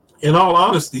In all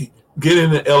honesty,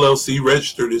 getting an LLC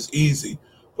registered is easy,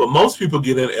 but most people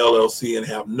get an LLC and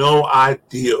have no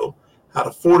idea how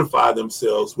to fortify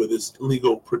themselves with its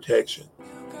legal protection.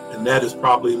 And that is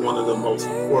probably one of the most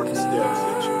important steps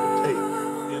that you can take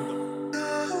in the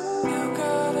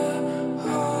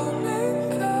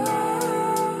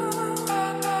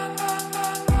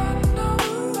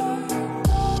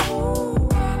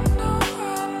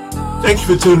Thank you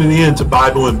for tuning in to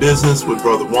Bible and Business with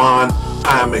Brother Juan.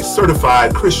 I am a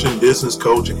certified Christian business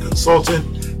coach and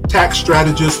consultant, tax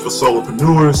strategist for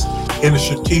solopreneurs, and a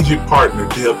strategic partner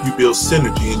to help you build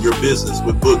synergy in your business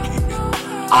with bookkeeping.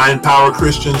 I empower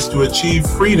Christians to achieve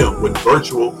freedom with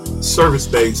virtual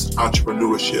service-based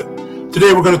entrepreneurship.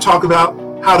 Today we're going to talk about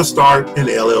how to start an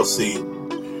LLC.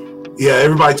 Yeah,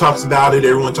 everybody talks about it.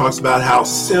 Everyone talks about how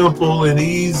simple and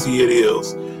easy it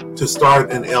is to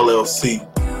start an LLC.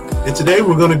 And today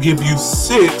we're going to give you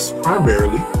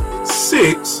primarily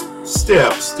six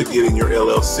steps to getting your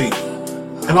LLC.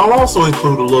 And I'll also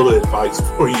include a little advice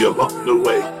for you along the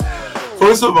way.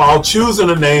 First of all, choosing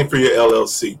a name for your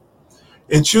LLC.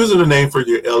 In choosing a name for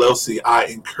your LLC, I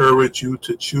encourage you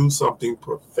to choose something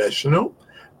professional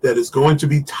that is going to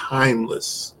be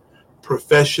timeless.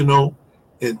 Professional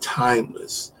and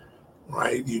timeless,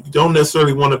 right? You don't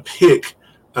necessarily want to pick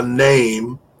a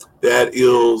name that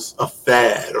is a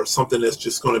fad or something that's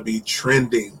just going to be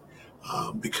trending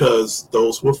because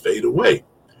those will fade away.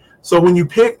 So when you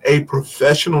pick a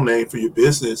professional name for your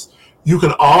business, you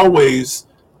can always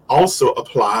also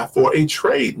apply for a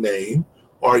trade name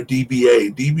or a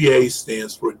DBA. DBA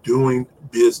stands for Doing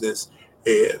Business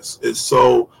As. And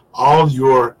so all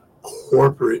your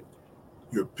corporate,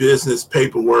 your business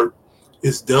paperwork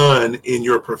is done in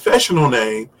your professional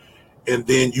name, and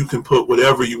then you can put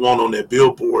whatever you want on that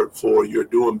billboard for your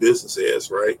Doing Business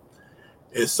As, right?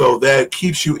 And so that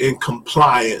keeps you in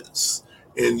compliance,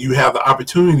 and you have the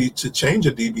opportunity to change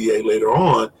a DBA later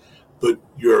on, but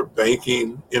your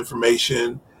banking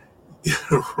information,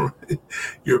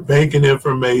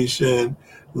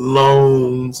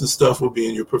 loans and stuff will be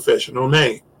in your professional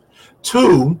name.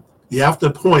 2, you have to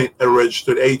appoint a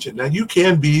registered agent. Now, you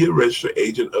can be a registered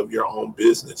agent of your own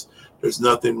business. There's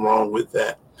nothing wrong with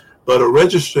that. But a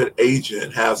registered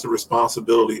agent has the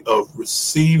responsibility of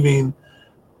receiving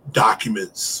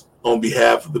documents on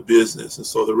behalf of the business. And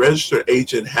so the registered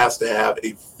agent has to have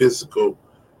a physical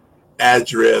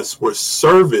address where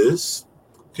service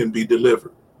can be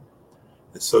delivered.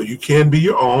 And so you can be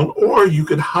your own, or you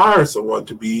could hire someone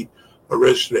to be a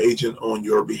registered agent on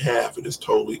your behalf. It is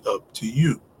totally up to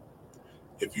you.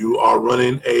 If you are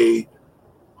running a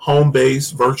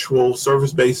home-based, virtual,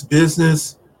 service-based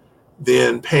business,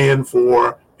 then paying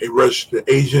for a registered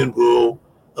agent will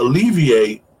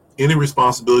alleviate any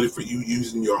responsibility for you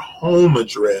using your home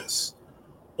address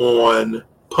on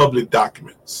public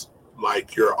documents,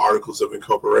 like your articles of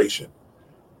incorporation,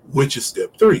 which is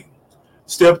step 3.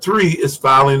 Step 3 is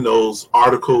filing those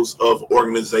articles of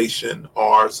organization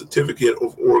or certificate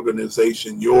of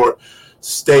organization. Your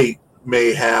state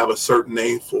may have a certain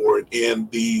name for it, and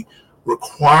the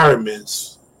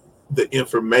requirements, the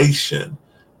information,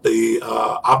 the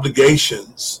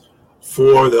obligations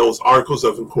for those articles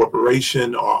of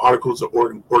incorporation or articles of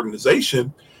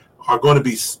organization are going to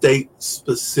be state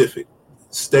specific.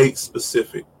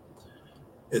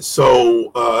 And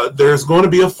so there's going to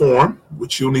be a form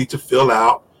which you'll need to fill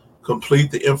out,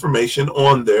 complete the information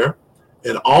on there,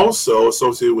 and also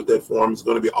associated with that form is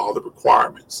going to be all the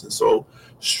requirements. And so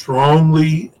I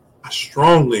strongly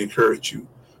encourage you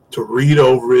to read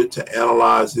over it, to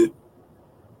analyze it,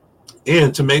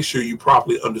 and to make sure you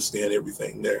properly understand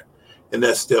everything there. And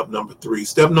that's step number 3.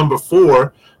 Step number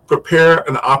 4, prepare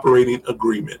an operating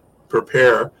agreement.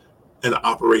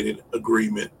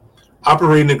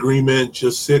 Operating agreement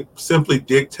just simply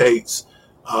dictates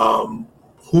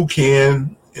who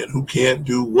can and who can't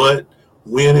do what,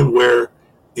 when, and where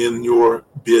in your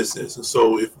business. And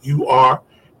so if you are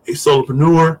a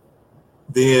solopreneur,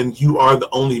 then you are the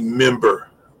only member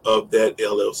of that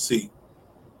LLC.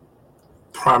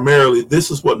 Primarily,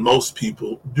 this is what most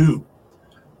people do.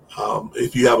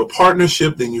 If you have a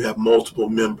partnership, then you have multiple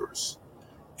members.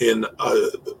 In a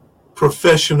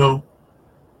professional,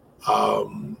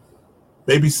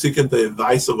 maybe seeking the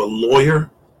advice of a lawyer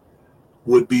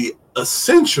would be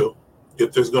essential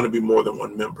if there's going to be more than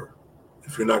one member,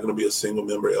 if you're not going to be a single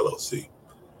member LLC.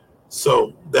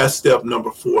 So that's step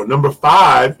number 4. Number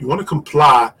 5, you want to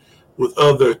comply with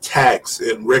other tax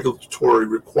and regulatory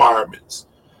requirements.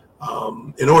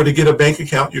 In order to get a bank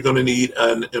account, you're going to need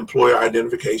an employer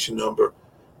identification number.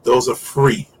 Those are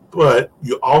free, but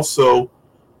you also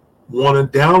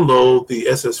want to download the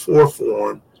SS4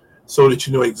 form so that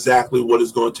you know exactly what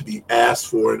is going to be asked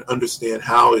for and understand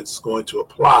how it's going to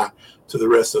apply to the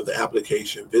rest of the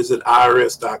application. Visit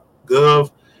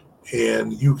irs.gov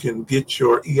and you can get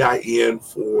your EIN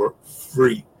for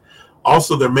free.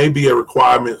 Also, there may be a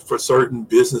requirement for certain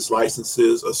business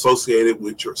licenses associated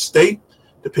with your state,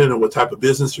 depending on what type of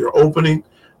business you're opening.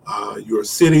 Your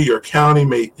city, your county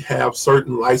may have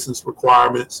certain license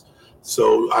requirements.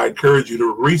 So I encourage you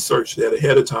to research that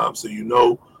ahead of time so you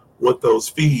know what those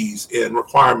fees and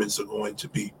requirements are going to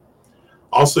be.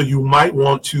 Also, you might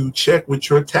want to check with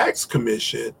your tax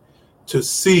commission to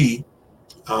see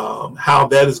how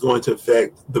that is going to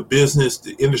affect the business,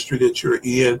 the industry that you're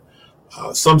in.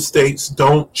 Some states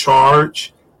don't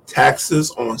charge taxes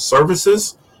on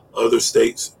services. Other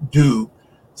states do.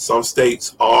 Some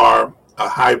states are a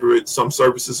hybrid. Some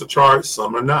services are charged,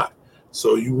 some are not.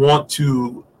 So you want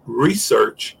to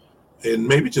research and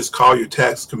maybe just call your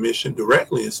tax commission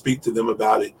directly and speak to them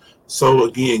about it. So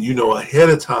again, you know ahead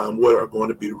of time what are going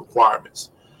to be the requirements.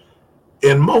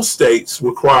 And most states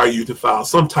require you to file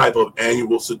some type of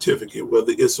annual certificate,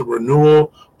 whether it's a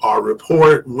renewal or a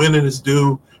report, when it is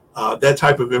due, that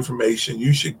type of information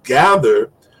you should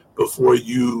gather before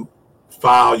you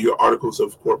file your articles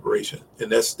of incorporation.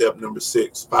 And that's step number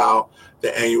 6, file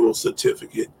the annual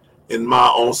certificate. In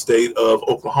my own state of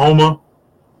Oklahoma,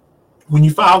 when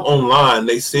you file online,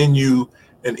 they send you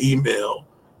an email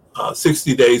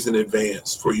 60 days in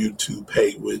advance for you to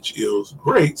pay, which is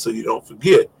great so you don't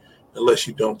forget unless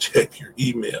you don't check your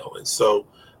email. And so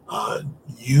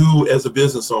you as a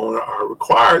business owner are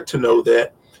required to know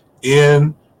that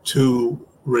and to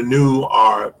renew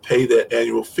or pay that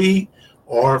annual fee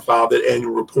or file that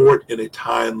annual report in a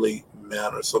timely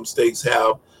manner. Some states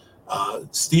have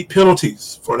steep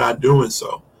penalties for not doing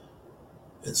so.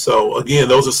 And so again,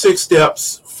 those are 6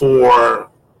 steps for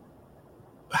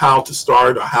how to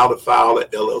start or how to file an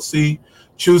LLC.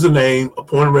 Choose a name,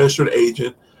 appoint a registered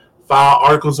agent, file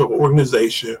articles of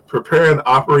organization, prepare an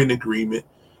operating agreement,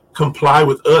 comply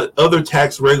with other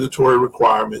tax regulatory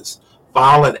requirements,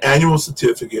 file an annual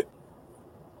certificate.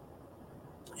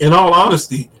 In all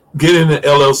honesty, getting an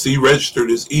LLC registered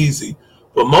is easy,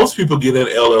 but most people get an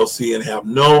LLC and have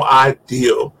no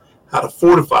idea how to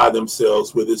fortify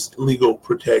themselves with its legal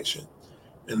protection.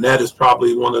 And that is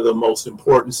probably one of the most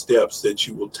important steps that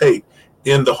you will take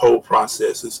in the whole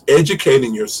process, is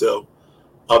educating yourself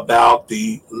about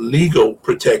the legal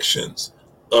protections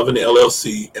of an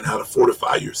LLC and how to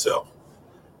fortify yourself.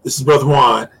 This is Brother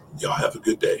Juan. Y'all have a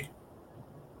good day.